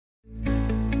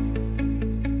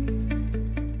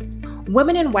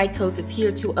Women in White Coats is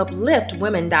here to uplift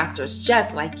women doctors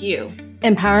just like you,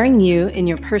 empowering you in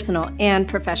your personal and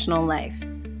professional life.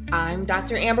 I'm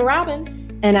Dr. Amber Robbins.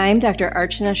 And I'm Dr.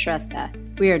 Archana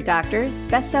Shrestha. We are doctors,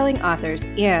 best-selling authors,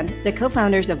 and the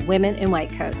co-founders of Women in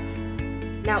White Coats.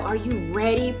 Now, are you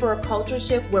ready for a culture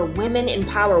shift where women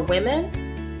empower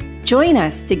women? Join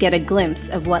us to get a glimpse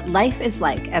of what life is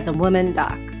like as a woman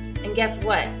doc. And guess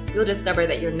what? You'll discover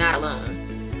that you're not alone.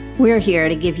 We're here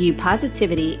to give you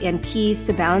positivity and keys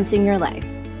to balancing your life.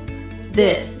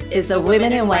 This is the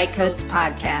Women in White Coats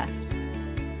podcast.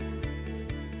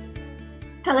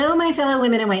 Hello, my fellow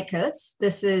women in white coats.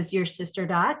 This is your sister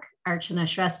doc, Archana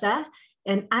Shrestha,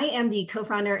 and I am the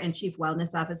co-founder and chief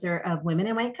wellness officer of Women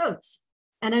in White Coats.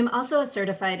 And I'm also a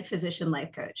certified physician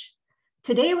life coach.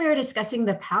 Today, we are discussing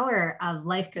the power of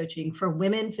life coaching for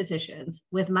women physicians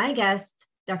with my guest,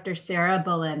 Dr. Sarah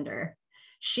Bolender.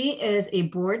 She is a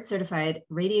board certified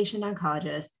radiation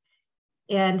oncologist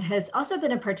and has also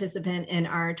been a participant in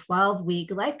our 12-week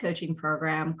life coaching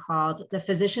program called the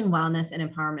Physician Wellness and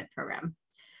Empowerment Program.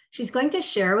 She's going to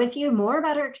share with you more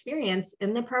about her experience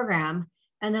in the program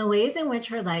and the ways in which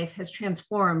her life has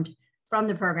transformed from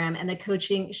the program and the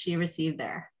coaching she received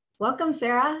there. Welcome,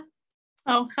 Sarah.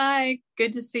 Oh, hi.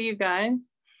 Good to see you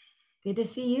guys. Good to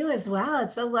see you as well.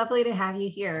 It's so lovely to have you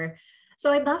here.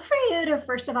 So I'd love for you to,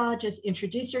 first of all, just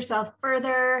introduce yourself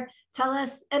further, tell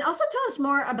us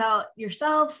more about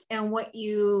yourself and what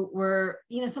you were,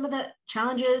 some of the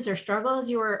challenges or struggles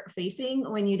you were facing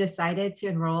when you decided to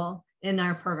enroll in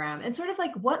our program, and sort of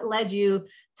like what led you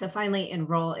to finally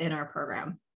enroll in our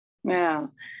program. Yeah.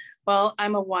 Well,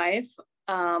 I'm a wife,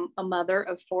 a mother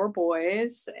of 4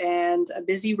 boys, and a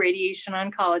busy radiation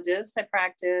oncologist. I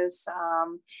practice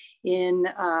in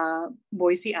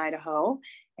Boise, Idaho,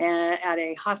 and at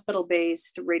a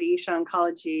hospital-based radiation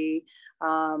oncology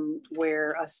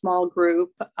where a small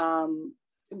group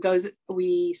goes.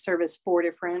 We service 4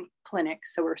 different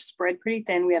clinics, so we're spread pretty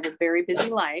thin. We have a very busy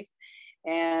life,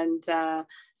 and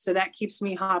so that keeps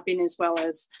me hopping, as well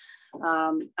as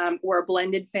we're a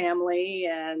blended family,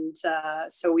 and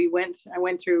so I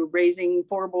went through raising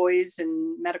 4 boys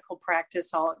and medical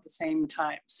practice all at the same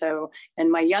time. So, and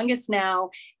my youngest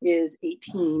now is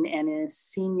 18 and is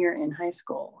senior in high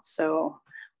school. So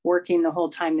working the whole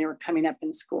time they were coming up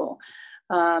in school.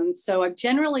 So I've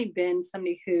generally been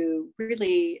somebody who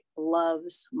really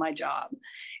loves my job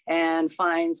and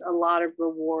finds a lot of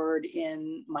reward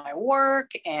in my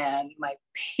work and my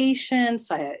patients.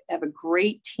 I have a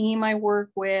great team I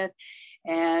work with.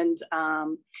 And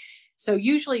so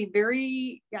usually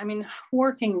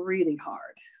working really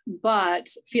hard, but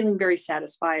feeling very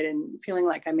satisfied and feeling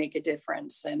like I make a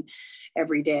difference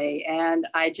every day. And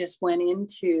I just went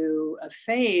into a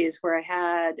phase where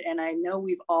and I know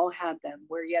we've all had them,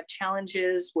 where you have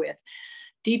challenges with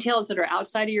details that are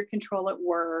outside of your control at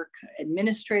work,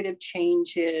 administrative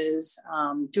changes,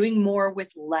 doing more with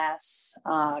less,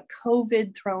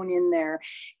 COVID thrown in there.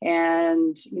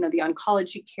 And, the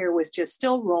oncology care was just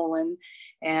still rolling.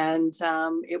 And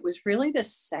it was really the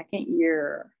second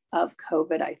year of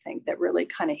COVID, I think, that really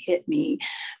kind of hit me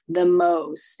the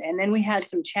most. And then we had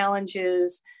some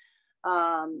challenges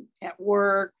at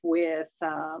work with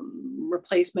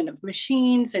replacement of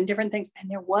machines and different things.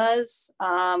 And there was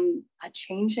a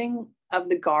changing of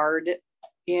the guard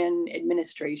in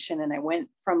administration. And I went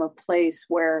from a place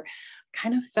where I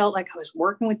kind of felt like I was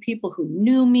working with people who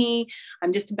knew me.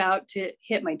 I'm just about to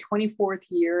hit my 24th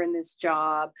year in this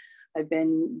job. I've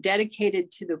been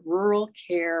dedicated to the rural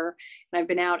care, and I've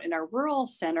been out in our rural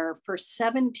center for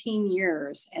 17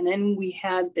 years. And then we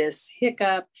had this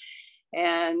hiccup,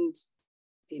 and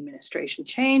the administration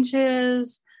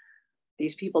changes.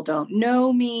 These people don't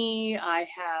know me. I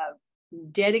have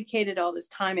dedicated all this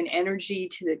time and energy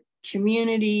to the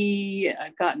community.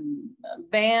 I've gotten a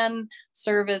van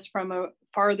service from a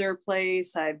farther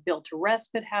place. I've built a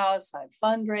respite house. I've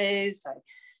fundraised. I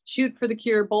shoot for the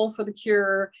cure, bowl for the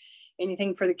cure,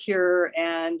 anything for the cure.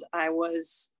 And I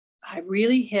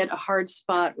really hit a hard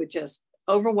spot with just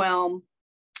overwhelm,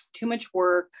 too much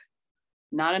work,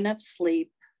 not enough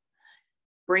sleep,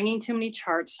 bringing too many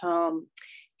charts home.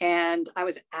 And I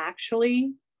was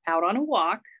actually out on a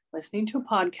walk, listening to a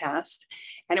podcast,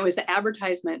 and it was the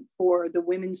advertisement for the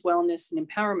Women's Wellness and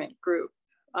Empowerment Group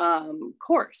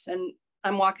course. And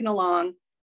I'm walking along,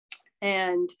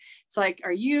 and it's like,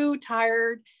 "Are you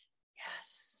tired?"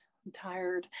 "Yes, I'm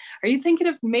tired." "Are you thinking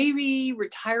of maybe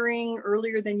retiring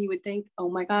earlier than you would think?" "Oh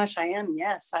my gosh, I am.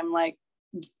 Yes." I'm like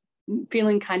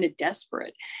feeling kind of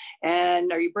desperate.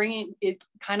 "And are you bringing it?"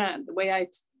 Kind of the way I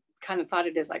kind of thought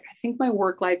it is, like, I think my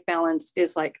work-life balance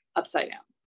is like upside down,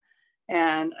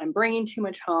 and I'm bringing too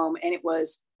much home. And it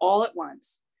was all at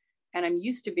once. And I'm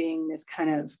used to being this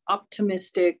kind of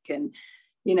optimistic and,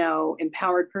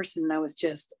 empowered person. And I was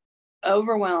just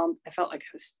overwhelmed. I felt like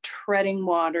I was treading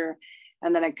water,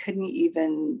 and then I couldn't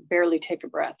even barely take a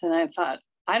breath. And I thought,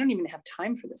 I don't even have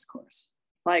time for this course.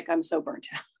 Like, I'm so burnt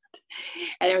out.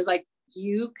 And it was like,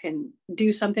 you can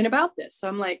do something about this. So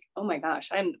I'm like, oh my gosh,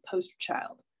 I'm the poster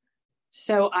child.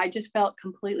 So I just felt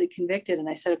completely convicted. And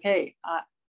I said, okay,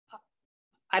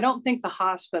 I don't think the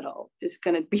hospital is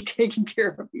going to be taking care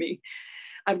of me.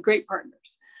 I have great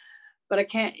partners, but I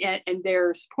can't, and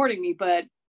they're supporting me, but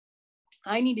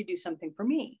I need to do something for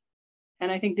me.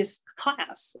 And I think this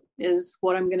class is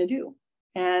what I'm going to do.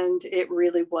 And it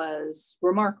really was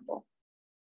remarkable.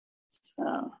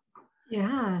 So,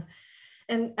 yeah.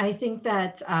 And I think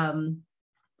that,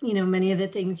 many of the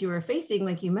things you were facing,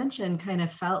 like you mentioned, kind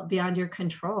of felt beyond your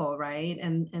control, right?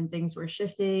 And things were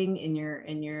shifting in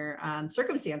your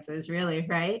circumstances, really,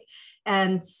 right?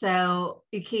 And so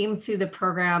you came to the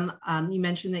program. You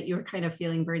mentioned that you were kind of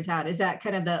feeling burnt out. Is that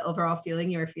kind of the overall feeling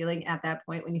you were feeling at that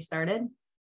point when you started?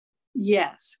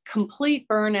 Yes, complete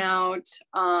burnout,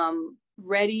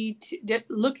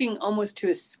 looking almost to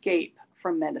escape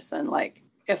from medicine. Like,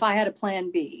 if I had a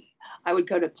plan B, I would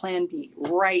go to plan B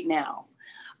right now.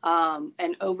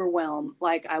 And overwhelmed,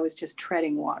 like I was just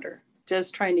treading water,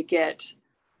 just trying to get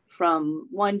from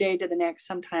one day to the next,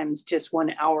 sometimes just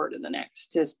 1 hour to the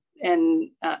next,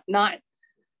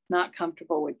 not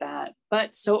comfortable with that,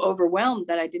 but so overwhelmed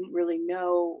that I didn't really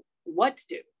know what to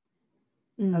do.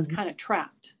 I was kind of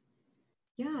trapped.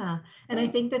 Yeah. And I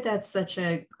think that that's such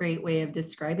a great way of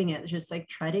describing it. Just like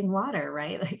treading water,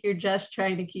 right? Like you're just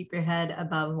trying to keep your head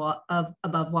above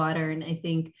water. And I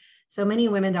think so many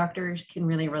women doctors can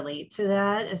really relate to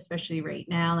that, especially right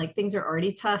now. Like, things are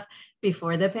already tough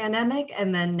before the pandemic.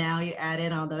 And then now you add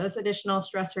in all those additional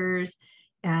stressors.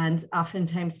 And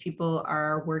oftentimes people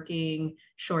are working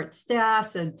short staff,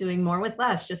 so doing more with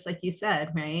less, just like you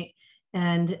said, right?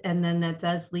 And then that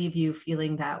does leave you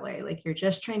feeling that way, like you're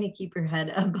just trying to keep your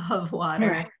head above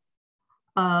water.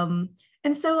 Right.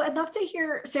 And so I'd love to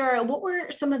hear, Sarah, what were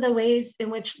some of the ways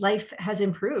in which life has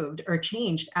improved or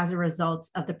changed as a result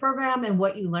of the program and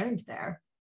what you learned there?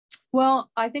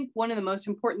 Well, I think one of the most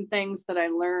important things that I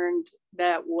learned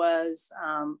that was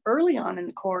early on in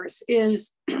the course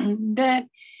is that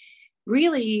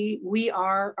really we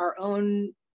are our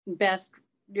own best,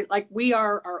 like we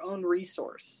are our own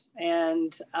resource.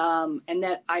 And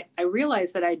that I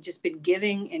realized that I'd just been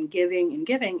giving and giving and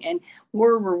giving, and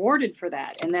we're rewarded for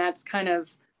that. And that's kind of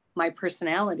my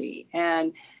personality,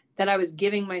 and that I was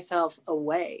giving myself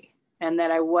away, and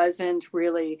that I wasn't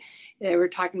really, they were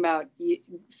talking about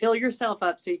fill yourself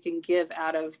up so you can give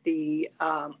out of the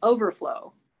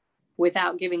overflow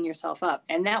without giving yourself up.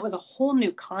 And that was a whole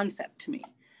new concept to me.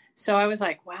 So I was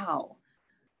like, wow,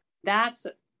 that's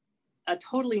a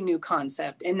totally new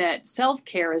concept, and that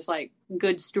self-care is like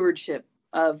good stewardship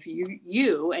of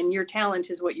you and your talent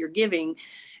is what you're giving.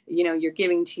 You're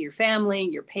giving to your family,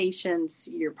 your patients,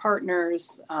 your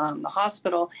partners, the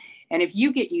hospital. And if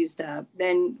you get used up,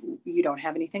 then you don't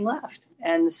have anything left.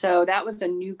 And so that was a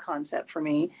new concept for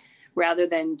me, rather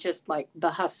than just like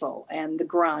the hustle and the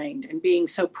grind and being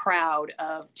so proud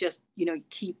of just,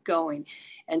 keep going.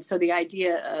 And so the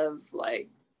idea of like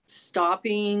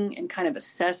stopping and kind of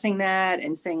assessing that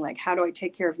and saying like, how do I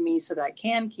take care of me so that I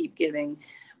can keep giving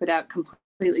without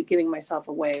completely giving myself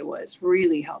away was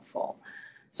really helpful.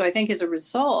 So I think as a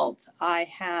result, I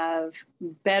have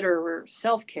better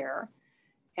self-care,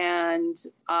 and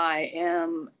I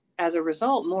am, as a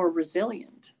result, more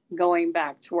resilient going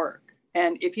back to work.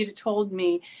 And if you'd have told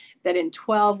me that in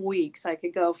 12 weeks, I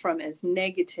could go from as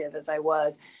negative as I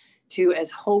was to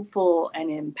as hopeful and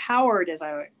empowered as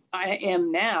I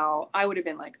am now, I would have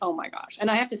been like, oh my gosh. And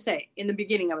I have to say, in the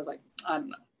beginning, I was like, I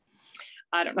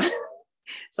don't know.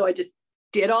 So I just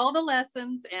did all the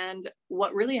lessons. And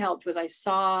what really helped was I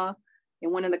saw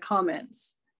in one of the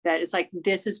comments that it's like,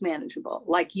 this is manageable.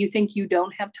 Like, you think you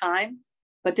don't have time,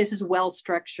 but this is well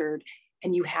structured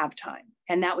and you have time.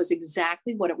 And that was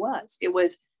exactly what it was. It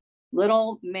was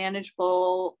little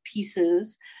manageable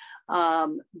pieces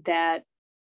that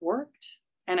worked.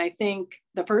 And I think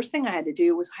the first thing I had to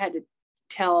do was I had to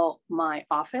tell my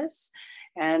office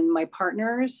and my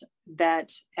partners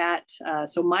that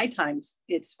so my times,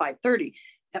 it's 5:30.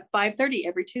 At 5:30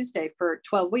 every Tuesday for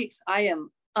 12 weeks, I am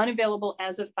unavailable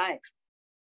as of 5.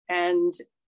 And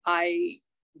I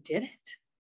did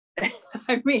it.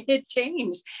 I mean, it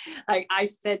changed. I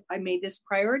said, I made this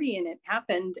priority and it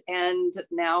happened. And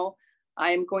now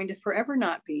I am going to forever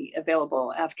not be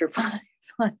available after 5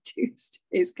 on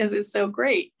Tuesdays because it's so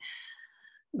great.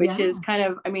 which is kind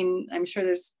of, I mean, I'm sure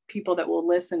there's people that will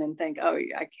listen and think, oh,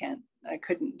 I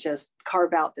couldn't just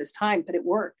carve out this time, but it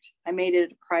worked. I made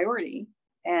it a priority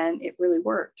and it really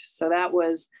worked. So that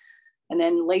was, and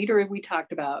then later we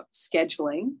talked about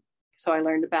scheduling. So I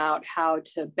learned about how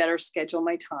to better schedule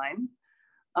my time.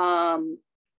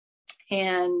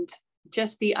 And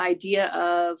just the idea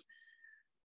of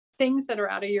things that are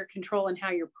out of your control and how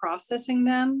you're processing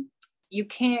them, you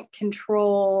can't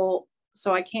control.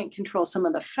 So I can't control some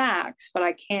of the facts, but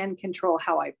I can control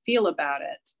how I feel about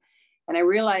it. And I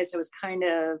realized I was kind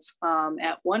of,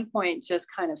 at one point, just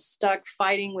kind of stuck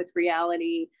fighting with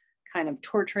reality, kind of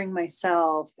torturing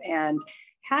myself and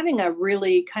having a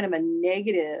really kind of a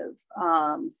negative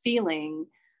feeling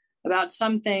about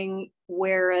something,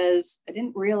 whereas I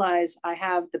didn't realize I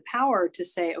have the power to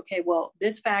say, okay, well,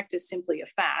 this fact is simply a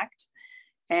fact.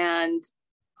 And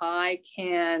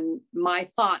my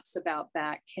thoughts about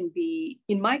that can be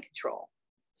in my control.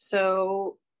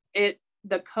 So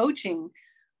the coaching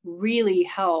really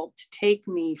helped take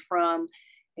me from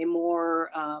a more,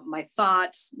 my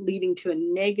thoughts leading to a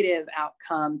negative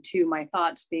outcome to my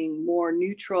thoughts being more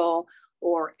neutral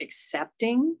or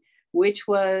accepting, which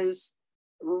was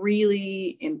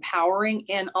really empowering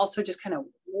and also just kind of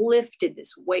lifted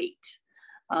this weight.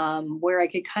 Where I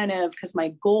could kind of, because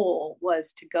my goal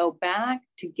was to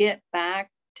get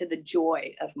back to the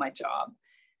joy of my job.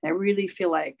 And I really feel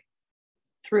like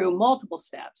through multiple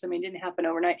steps, I mean, it didn't happen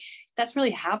overnight. That's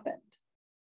really happened.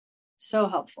 So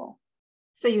helpful.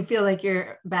 So you feel like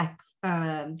you're back,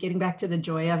 getting back to the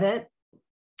joy of it?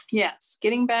 Yes.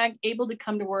 Getting back, able to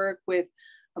come to work with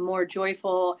a more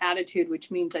joyful attitude, which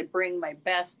means I bring my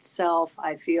best self.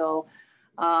 I feel,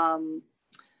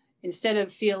 instead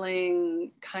of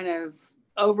feeling kind of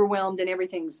overwhelmed and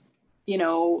everything's,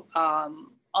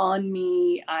 on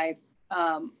me, I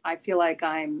feel like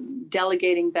I'm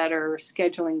delegating better,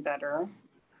 scheduling better,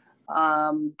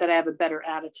 that I have a better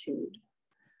attitude.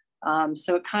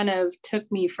 So it kind of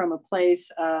took me from a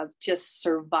place of just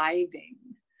surviving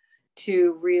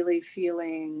to really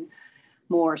feeling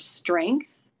more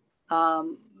strength, a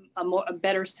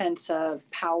better sense of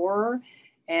power,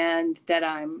 and that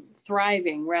I'm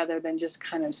thriving rather than just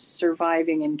kind of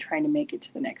surviving and trying to make it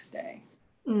to the next day.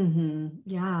 Mm-hmm.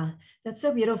 Yeah, that's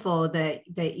so beautiful that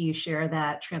you share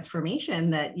that transformation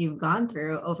that you've gone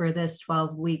through over this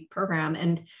 12-week program.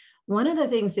 And one of the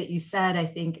things that you said, I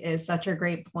think, is such a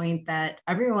great point that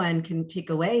everyone can take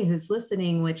away who's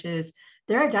listening, which is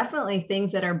there are definitely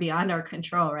things that are beyond our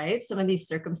control, right? Some of these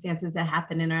circumstances that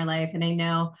happen in our life. And I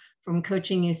know from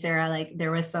coaching you, Sarah, like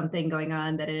there was something going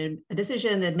on that a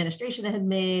decision the administration had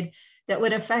made that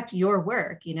would affect your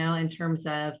work, in terms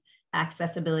of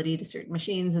accessibility to certain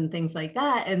machines and things like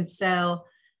that. And so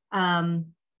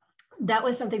that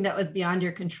was something that was beyond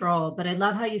your control. But I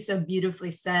love how you so beautifully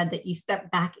said that you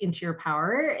step back into your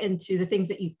power, into the things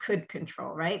that you could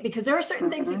control, right? Because there are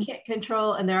certain things we can't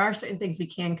control and there are certain things we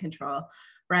can control,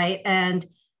 right? And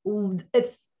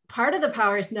it's part of the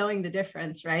power is knowing the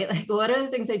difference, right? Like, what are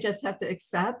the things I just have to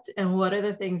accept and what are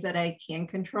the things that I can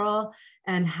control?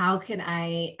 And how can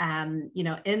I,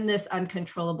 in this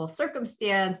uncontrollable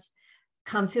circumstance,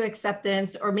 come to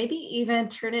acceptance, or maybe even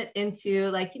turn it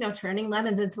into turning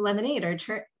lemons into lemonade, or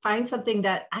find something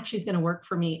that actually is going to work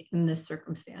for me in this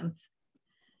circumstance.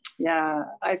 Yeah,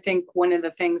 I think one of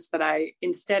the things that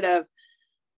instead of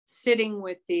sitting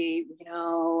with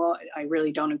I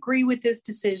really don't agree with this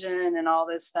decision and all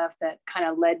this stuff that kind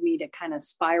of led me to kind of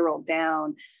spiral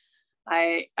down,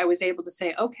 I was able to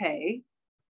say, okay,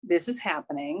 this is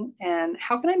happening, and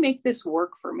how can I make this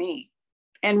work for me?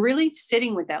 And really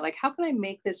sitting with that, like, how can I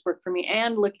make this work for me?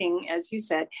 And looking, as you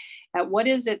said, at what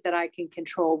is it that I can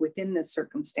control within this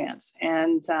circumstance.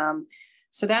 And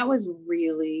so that was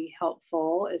really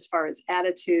helpful as far as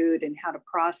attitude and how to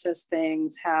process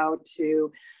things, how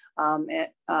to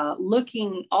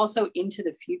looking also into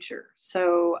the future.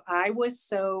 So I was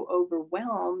so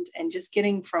overwhelmed and just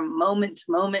getting from moment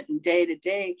to moment and day to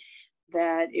day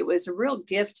that it was a real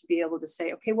gift to be able to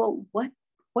say, okay, well, what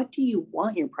do you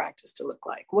want your practice to look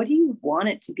like? What do you want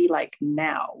it to be like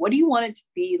now? What do you want it to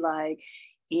be like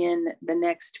in the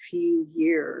next few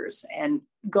years and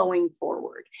going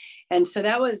forward? And so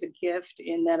that was a gift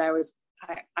in that I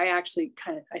actually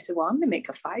I said, well, I'm going to make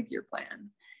a 5-year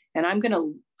plan, and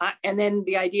and then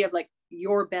the idea of like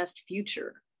your best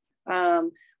future.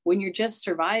 When you're just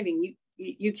surviving,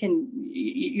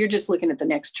 you're just looking at the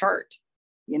next chart,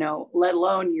 let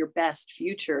alone your best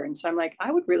future. And so I'm like,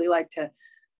 I would really like to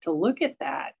look at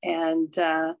that. And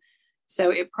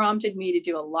so it prompted me to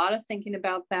do a lot of thinking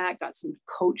about that, got some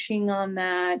coaching on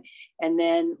that, and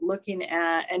then looking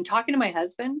at and talking to my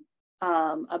husband.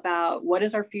 about what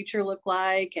does our future look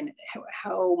like and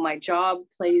how my job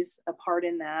plays a part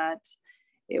in that.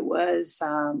 It was,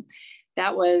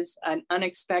 that was an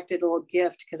unexpected little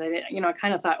gift because I didn't, I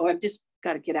kind of thought, I've just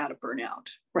got to get out of burnout,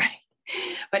 right?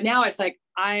 But now it's like,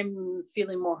 I'm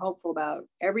feeling more hopeful about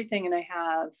everything. And I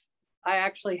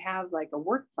actually have like a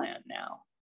work plan now.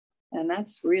 And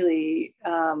that's really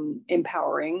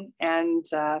empowering and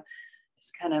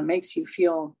just kind of makes you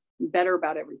feel better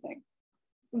about everything.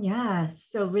 Yeah.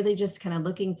 So really just kind of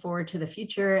looking forward to the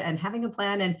future and having a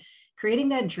plan and creating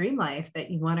that dream life that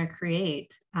you want to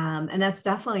create. And that's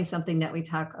definitely something that we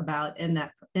talk about in the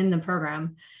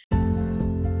program.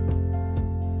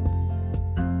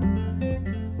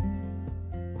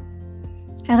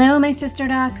 Hello, my sister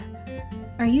doc.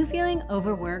 Are you feeling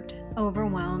overworked,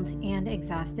 overwhelmed, and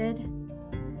exhausted?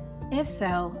 If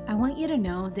so, I want you to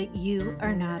know that you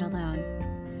are not alone.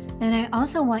 And I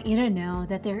also want you to know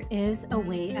that there is a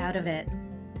way out of it.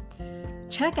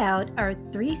 Check out our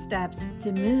 3 steps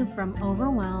to move from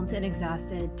overwhelmed and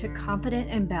exhausted to confident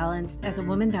and balanced as a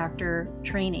woman doctor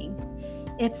training.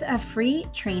 It's a free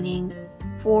training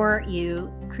for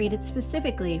you, created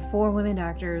specifically for women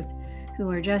doctors who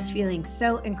are just feeling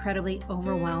so incredibly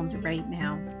overwhelmed right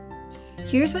now.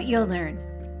 Here's what you'll learn.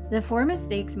 The 4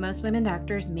 mistakes most women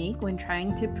doctors make when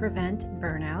trying to prevent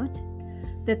burnout.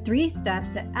 The 3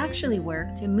 steps that actually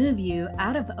work to move you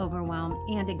out of overwhelm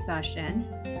and exhaustion.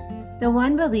 The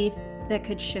 1 belief that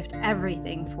could shift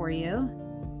everything for you.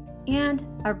 And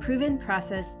our proven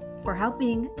process for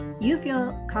helping you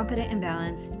feel confident and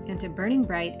balanced and to burning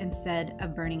bright instead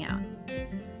of burning out.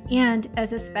 And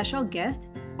as a special gift,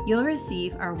 you'll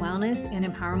receive our wellness and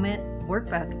empowerment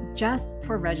workbook just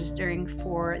for registering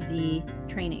for the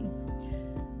training.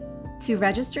 To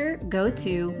register, go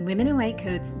to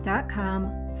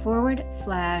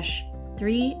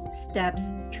womenandwhitecoats.com/3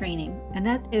 steps training. And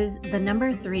that is the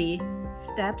number 3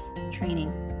 steps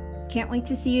training. Can't wait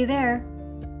to see you there.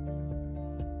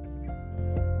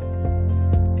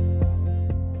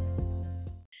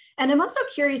 And I'm also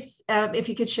curious if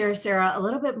you could share, Sarah, a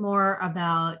little bit more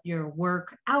about your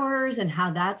work hours and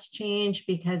how that's changed,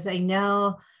 because I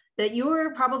know that you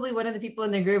were probably one of the people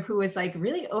in the group who was like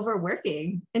really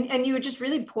overworking and you just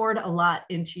really poured a lot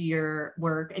into your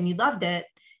work and you loved it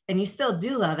and you still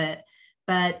do love it.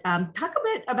 But talk a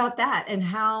bit about that and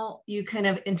how you kind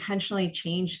of intentionally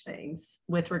change things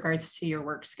with regards to your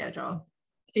work schedule.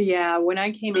 Yeah, when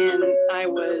I came in, I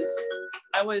was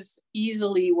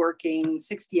easily working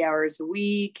 60 hours a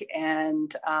week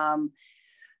and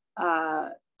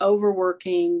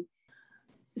overworking.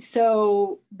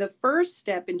 So the first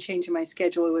step in changing my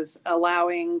schedule was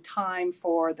allowing time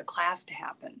for the class to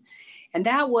happen. And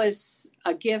that was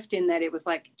a gift in that it was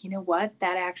like, you know what,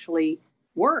 that actually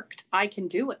worked. I can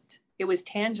do it. It was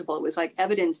tangible. It was like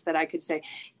evidence that I could say,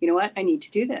 you know what, I need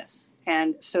to do this.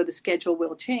 And so the schedule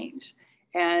will change.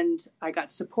 And I got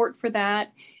support for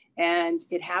that. And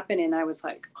it happened. And I was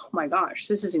like, oh my gosh,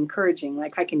 this is encouraging.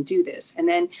 Like I can do this. And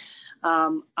then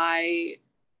I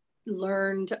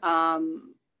learned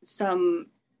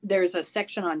there's a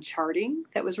section on charting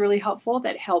that was really helpful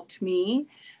that helped me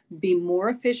be more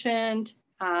efficient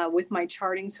with my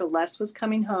charting. So less was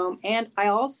coming home. And I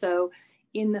also,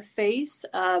 in the face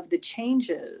of the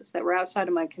changes that were outside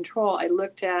of my control, I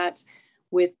looked at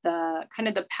with kind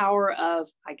of the power of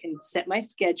I can set my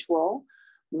schedule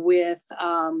with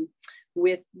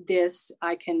this.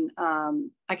 I can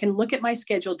look at my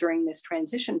schedule during this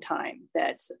transition time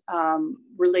that's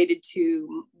related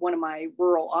to one of my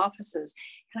rural offices.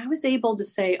 And I was able to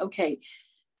say, okay,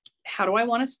 how do I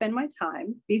want to spend my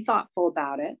time? Be thoughtful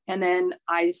about it. And then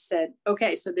I said,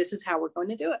 okay, so this is how we're going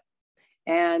to do it.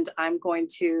 And I'm going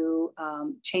to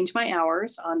change my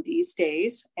hours on these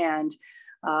days. And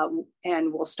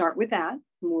we'll start with that and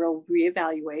we'll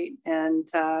reevaluate. And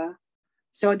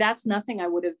so that's nothing I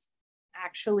would have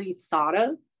actually thought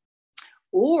of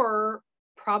or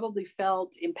probably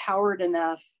felt empowered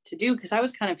enough to do, because I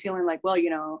was kind of feeling like, well,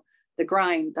 the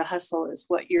grind, the hustle is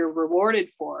what you're rewarded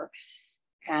for.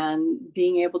 And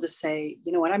being able to say,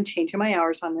 you know what, I'm changing my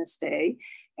hours on this day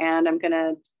and I'm going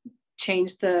to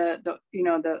change the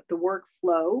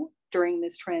workflow during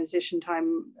this transition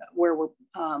time where we're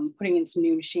putting in some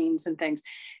new machines and things.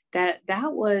 That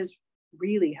was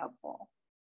really helpful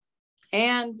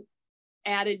and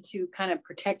added to kind of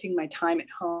protecting my time at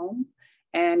home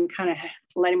and kind of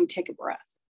letting me take a breath.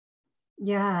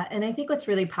 Yeah. And I think what's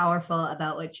really powerful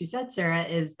about what you said, Sarah,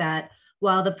 is that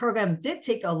while the program did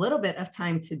take a little bit of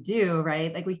time to do,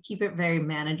 right? Like we keep it very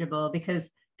manageable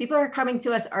because people are coming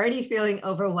to us already feeling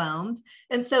overwhelmed.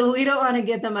 And so we don't want to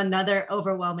give them another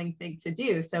overwhelming thing to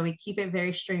do. So we keep it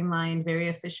very streamlined, very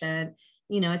efficient.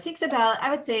 It takes about, I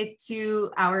would say,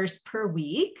 2 hours per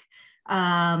week,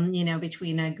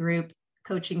 between a group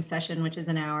coaching session, which is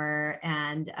an hour,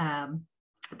 and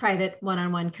private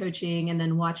one-on-one coaching, and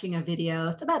then watching a video.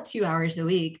 It's about 2 hours a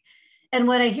week. And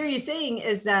what I hear you saying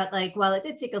is that, like, while it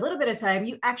did take a little bit of time,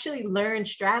 you actually learned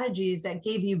strategies that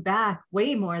gave you back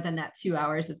way more than that 2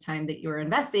 hours of time that you were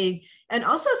investing, and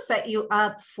also set you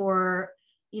up for,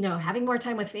 having more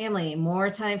time with family, more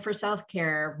time for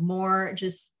self-care, more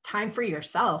just time for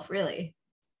yourself, really.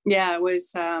 Yeah, it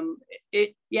was,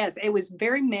 it was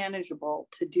very manageable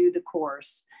to do the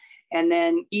course. And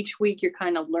then each week you're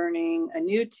kind of learning a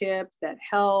new tip that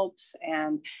helps.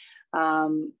 And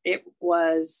it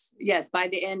was, yes, by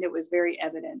the end, it was very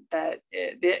evident that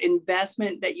the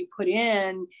investment that you put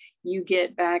in, you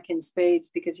get back in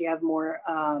spades because you have more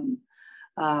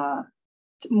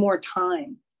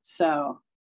time. So.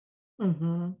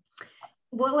 Mm-hmm.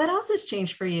 What else has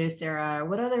changed for you, Sarah?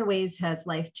 What other ways has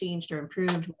life changed or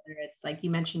improved? Whether it's like you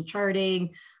mentioned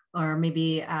charting, or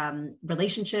maybe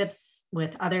relationships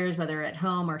with others, whether at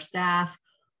home or staff,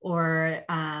 or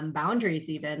boundaries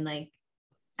even, like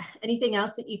anything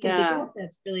else that you can think of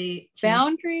that's really changed?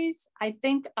 Boundaries, I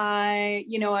think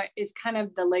is kind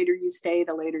of the later you stay,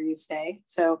 the later you stay.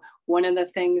 So one of the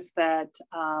things that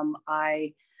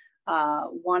I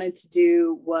wanted to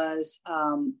do was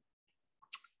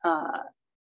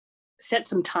set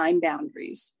some time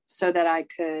boundaries so that I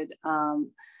could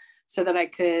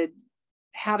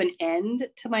have an end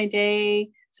to my day,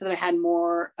 so that I had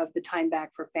more of the time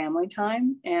back for family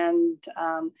time. And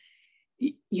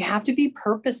you have to be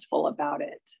purposeful about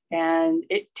it. And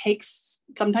it takes,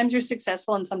 sometimes you're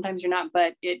successful and sometimes you're not,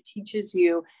 but it teaches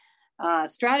you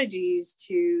strategies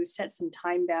to set some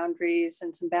time boundaries,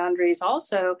 and some boundaries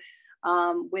also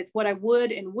with what I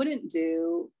would and wouldn't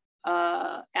do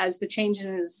as the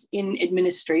changes in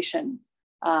administration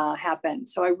happen.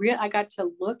 So I got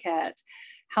to look at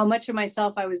how much of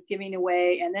myself I was giving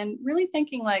away, and then really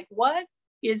thinking, like, what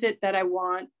is it that I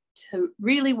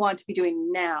really want to be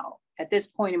doing now at this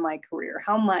point in my career?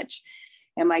 How much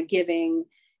am I giving?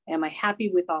 Am I happy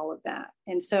with all of that?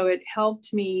 And so it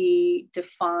helped me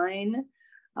define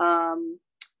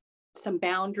some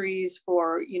boundaries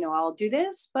for, I'll do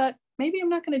this, but maybe I'm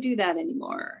not going to do that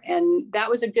anymore. And that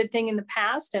was a good thing in the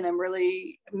past, and I'm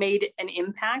really made an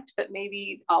impact, but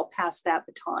maybe I'll pass that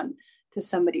baton to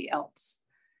somebody else.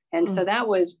 And so that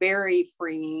was very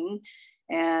freeing,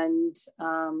 and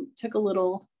took a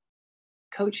little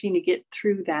coaching to get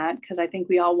through that, because I think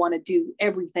we all want to do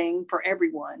everything for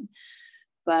everyone,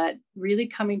 but really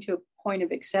coming to a point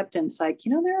of acceptance, like,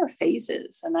 there are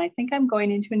phases, and I think I'm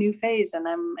going into a new phase, and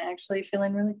I'm actually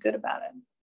feeling really good about it.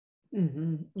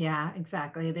 Mm-hmm. Yeah,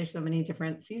 exactly. There's so many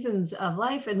different seasons of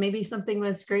life, and maybe something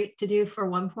was great to do for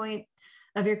one point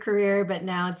of your career, but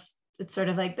now it's sort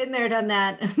of like, been there, done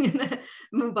that. I'm gonna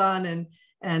move on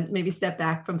and maybe step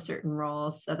back from certain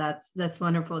roles. So that's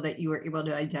wonderful that you were able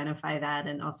to identify that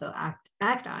and also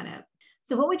act on it.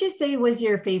 So what would you say was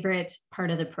your favorite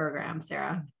part of the program,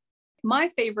 Sarah? My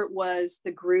favorite was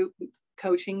the group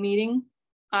coaching meeting.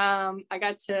 I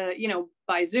got to,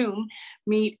 by Zoom,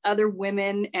 meet other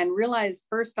women and realize,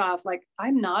 first off, like,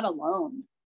 I'm not alone.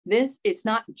 It's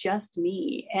not just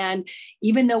me. And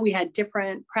even though we had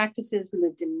different practices, we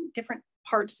lived in different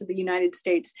parts of the United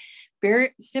States, very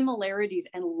similarities,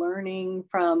 and learning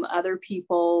from other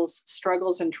people's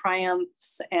struggles and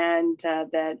triumphs, and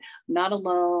that not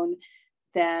alone,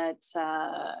 that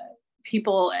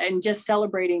people, and just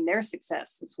celebrating their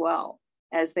success as well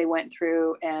as they went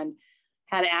through, and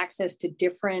had access to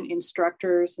different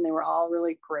instructors, and they were all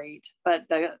really great. But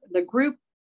the group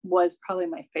was probably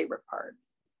my favorite part.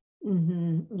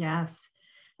 Mm-hmm. Yes.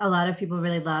 A lot of people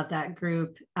really love that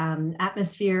group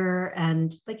atmosphere.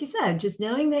 And like you said, just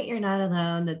knowing that you're not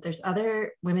alone, that there's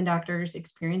other women doctors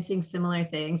experiencing similar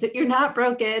things, that you're not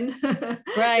broken,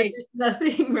 right? There's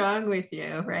nothing wrong with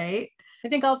you, right? I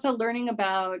think also learning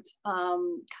about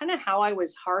kind of how I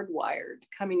was hardwired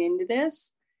coming into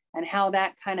this, and how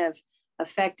that kind of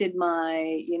affected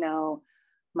my,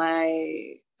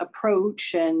 my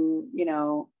approach, and,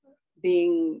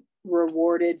 being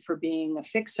rewarded for being a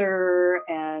fixer,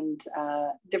 and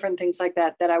different things like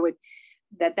that,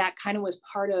 that kind of was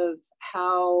part of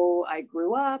how I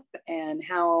grew up and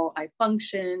how I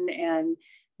function, and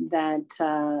that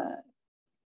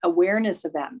awareness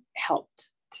of that helped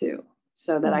too,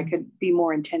 so that I could be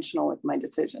more intentional with my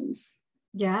decisions.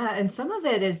 Yeah. And some of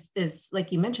it is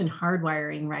like you mentioned,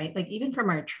 hardwiring, right? Like even from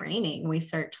our training, we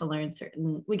start to learn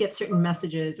we get certain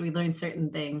messages, we learn certain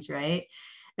things, right?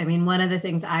 I mean, one of the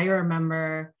things I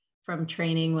remember from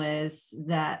training was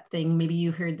that thing, maybe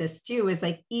you heard this too, is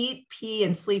like eat, pee,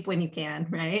 and sleep when you can,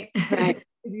 right? Right.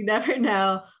 You never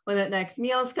know when that next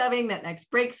meal is coming, that next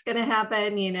break's going to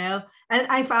happen, you know? And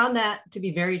I found that to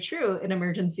be very true in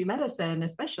emergency medicine,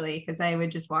 especially because I would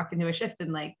just walk into a shift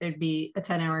and like there'd be a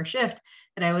 10-hour shift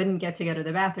and I wouldn't get to go to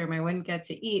the bathroom. I wouldn't get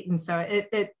to eat. And so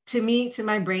it to me, to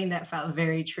my brain, that felt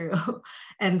very true.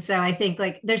 And so I think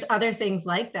like there's other things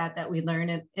like that we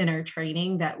learn in our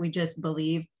training that we just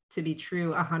believe to be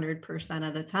true 100%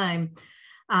 of the time.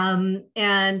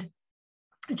 And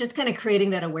just kind of creating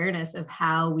that awareness of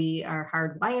how we are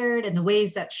hardwired and the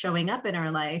ways that's showing up in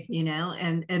our life, you know,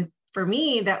 and for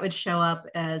me, that would show up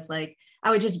as like, I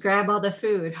would just grab all the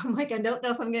food. I'm like, I don't know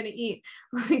if I'm going to eat.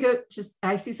 Let me go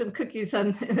I see some cookies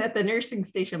at the nursing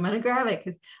station. I'm going to grab it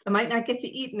because I might not get to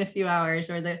eat in a few hours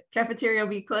or the cafeteria will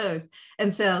be closed.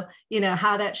 And so, you know,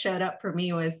 how that showed up for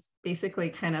me was basically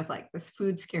kind of like this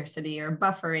food scarcity or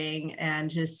buffering and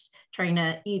just trying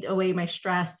to eat away my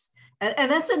stress.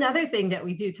 And that's another thing that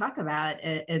we do talk about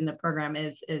in the program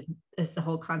is the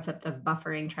whole concept of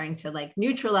buffering, trying to like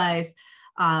neutralize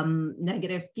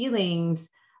negative feelings,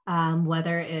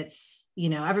 whether it's, you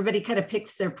know, everybody kind of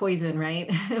picks their poison,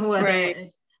 right? Whether Right.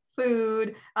 it's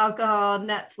food, alcohol,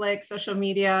 Netflix, social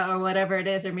media, or whatever it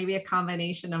is, or maybe a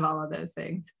combination of all of those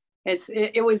things.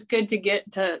 It was good to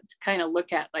get to kind of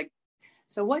look at like,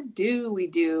 so what do we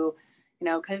do, you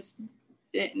know, because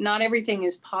not everything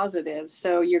is positive.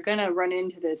 So you're going to run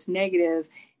into this negative,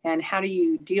 and how do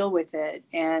you deal with it?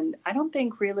 And I don't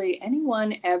think really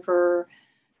anyone ever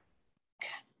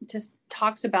just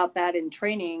talks about that in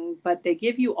training, but they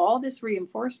give you all this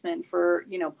reinforcement for,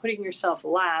 you know, putting yourself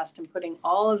last and putting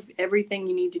all of everything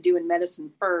you need to do in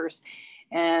medicine first.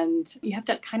 And you have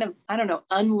to kind of, I don't know,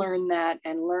 unlearn that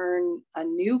and learn a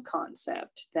new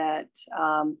concept that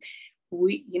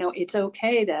you know, it's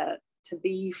okay to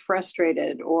be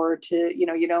frustrated, or to, you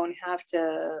know, you don't have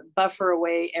to buffer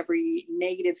away every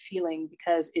negative feeling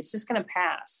because it's just going to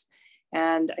pass.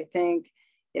 And I think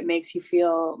it makes you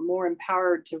feel more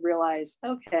empowered to realize,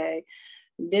 okay,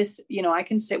 this, you know, I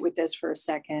can sit with this for a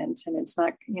second, and it's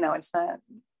not, you know, it's not,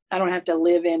 I don't have to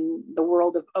live in the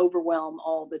world of overwhelm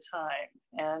all the time.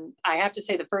 And I have to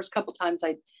say, the first couple times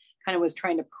I kind of was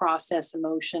trying to process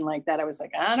emotion like that, I was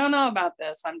like, I don't know about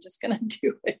this. I'm just going to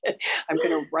do it. I'm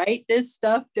going to write this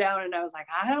stuff down. And I was like,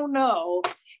 I don't know.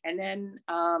 And then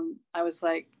I was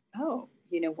like, oh,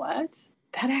 you know what?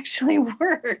 That actually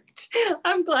worked.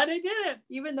 I'm glad I did it,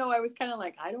 even though I was kind of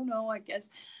like, I don't know, I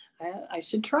guess I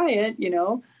should try it, you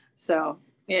know? So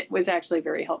it was actually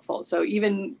very helpful. So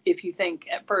even if you think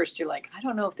at first you're like, I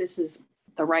don't know if this is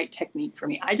the right technique for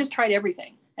me, I just tried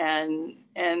everything, and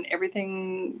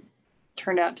everything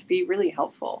turned out to be really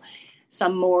helpful.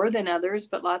 Some more than others,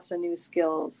 but lots of new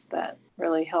skills that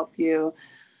really help you,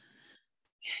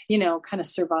 you know, kind of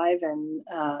survive and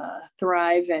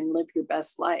thrive and live your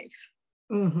best life.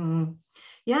 Mm-hmm.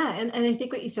 Yeah. And I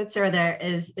think what you said, Sarah, there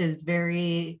is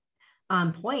very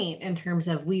on point in terms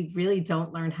of we really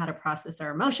don't learn how to process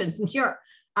our emotions. And here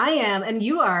I am, and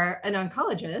you are an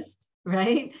oncologist,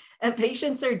 right? And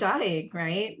patients are dying,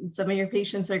 right? Some of your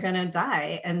patients are going to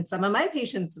die, and some of my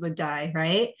patients would die,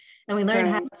 right? And we learn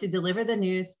how to deliver the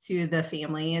news to the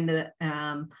family and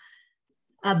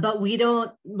but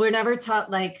we're never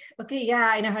taught like, okay, yeah,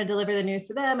 I know how to deliver the news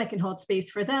to them. I can hold space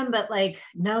for them. But like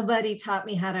nobody taught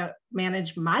me how to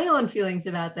manage my own feelings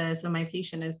about this when my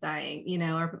patient is dying, you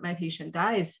know, or my patient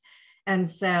dies. And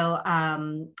so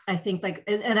I think like,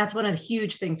 and that's one of the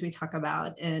huge things we talk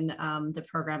about in the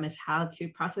program is how to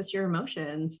process your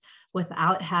emotions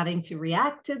without having to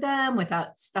react to them,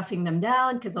 without stuffing them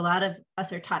down. Because a lot of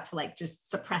us are taught to like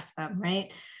just suppress them,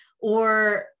 right?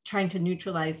 Or trying to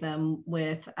neutralize them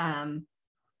with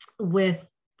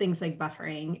things like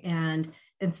buffering, and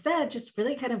instead just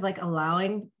really kind of like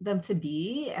allowing them to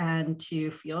be and to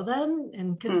feel them.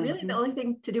 And because really the only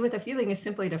thing to do with a feeling is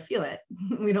simply to feel it.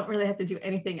 We don't really have to do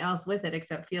anything else with it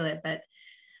except feel it. But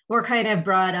we're kind of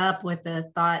brought up with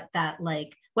the thought that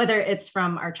like, whether it's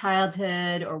from our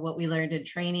childhood or what we learned in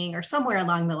training or somewhere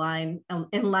along the line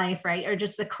in life, right? Or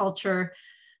just the culture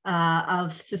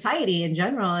of society in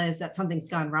general, is that something's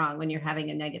gone wrong when you're having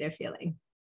a negative feeling.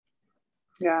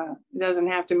 Yeah, it doesn't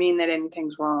have to mean that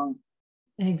anything's wrong.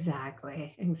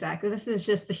 Exactly. This is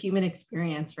just the human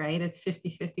experience, right? It's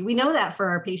 50-50. We know that for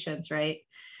our patients, right?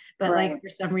 But like for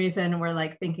some reason we're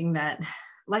like thinking that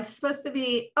life's supposed to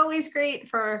be always great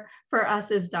for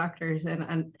us as doctors.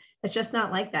 And it's just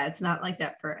not like that. It's not like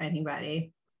that for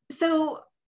anybody. So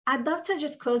I'd love to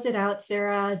just close it out,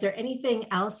 Sarah. Is there anything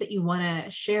else that you want to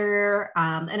share?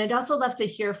 And I'd also love to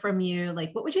hear from you.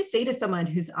 Like, what would you say to someone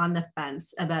who's on the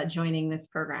fence about joining this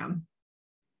program?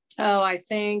 Oh, I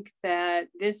think that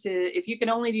this is, if you can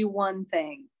only do one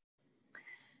thing,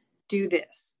 do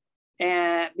this.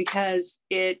 And because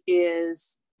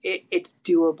it's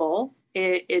doable.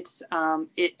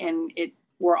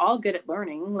 We're all good at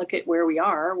learning. Look at where we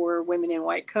are. We're women in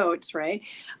white coats, right?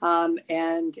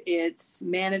 And it's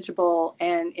manageable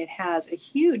and it has a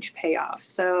huge payoff.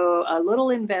 So a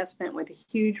little investment with a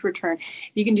huge return.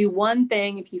 You can do one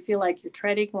thing if you feel like you're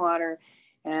treading water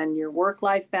and your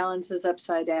work-life balance is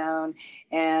upside down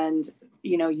and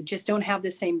you just don't have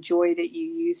the same joy that you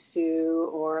used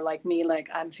to, or like me, like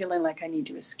I'm feeling like I need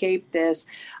to escape this,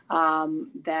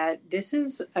 that this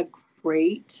is a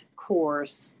great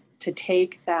course to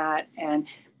take that and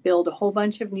build a whole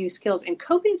bunch of new skills and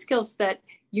coping skills that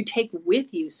you take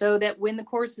with you so that when the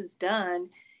course is done,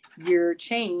 you're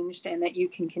changed and that you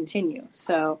can continue.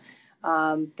 So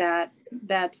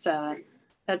that's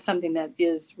something that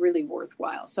is really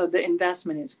worthwhile. So the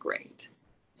investment is great.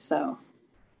 So.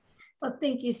 Well,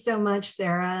 thank you so much,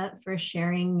 Sarah, for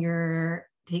sharing your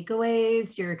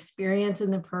takeaways, your experience in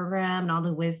the program, and all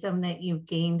the wisdom that you've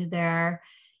gained there.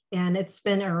 And it's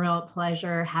been a real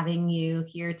pleasure having you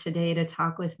here today to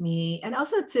talk with me and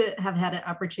also to have had an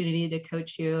opportunity to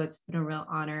coach you. It's been a real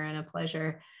honor and a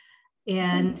pleasure.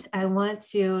 And I want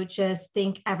to just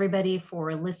thank everybody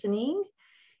for listening.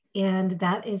 And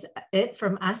that is it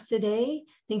from us today.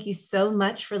 Thank you so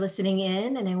much for listening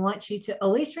in. And I want you to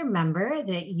always remember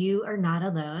that you are not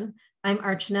alone. I'm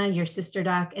Archana, your sister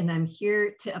doc, and I'm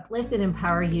here to uplift and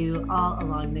empower you all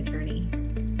along the journey.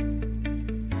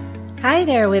 Hi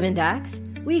there, Women Docs.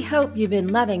 We hope you've been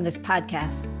loving this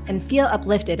podcast and feel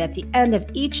uplifted at the end of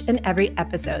each and every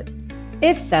episode.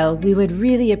 If so, we would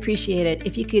really appreciate it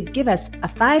if you could give us a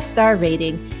 5-star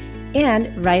rating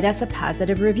and write us a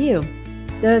positive review.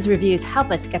 Those reviews help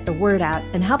us get the word out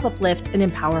and help uplift and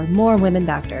empower more women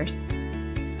doctors.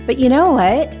 But you know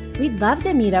what? We'd love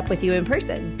to meet up with you in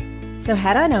person. So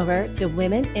head on over to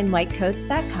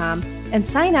womeninwhitecoats.com and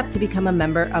sign up to become a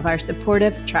member of our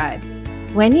supportive tribe.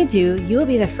 When you do, you will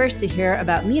be the first to hear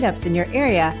about meetups in your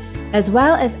area, as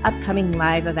well as upcoming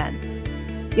live events.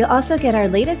 You'll also get our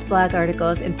latest blog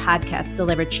articles and podcasts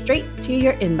delivered straight to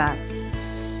your inbox.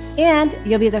 And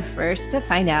you'll be the first to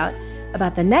find out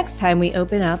about the next time we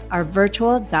open up our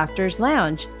virtual Doctors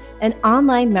Lounge, an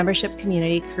online membership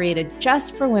community created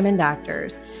just for women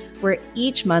doctors, where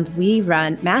each month we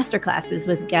run masterclasses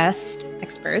with guest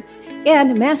experts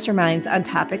and masterminds on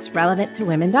topics relevant to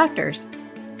women doctors.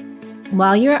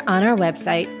 While you're on our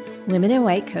website,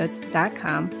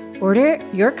 womeninwhitecoats.com, order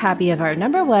your copy of our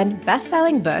 #1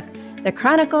 best-selling book, The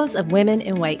Chronicles of Women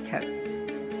in White Coats.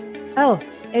 Oh,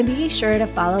 and be sure to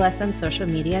follow us on social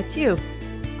media too.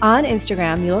 On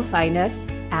Instagram, you will find us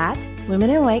at Women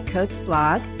in White Coats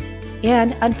blog,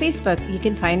 and on Facebook, you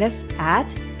can find us at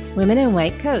Women in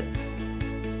White Coats.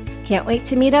 Can't wait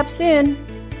to meet up soon.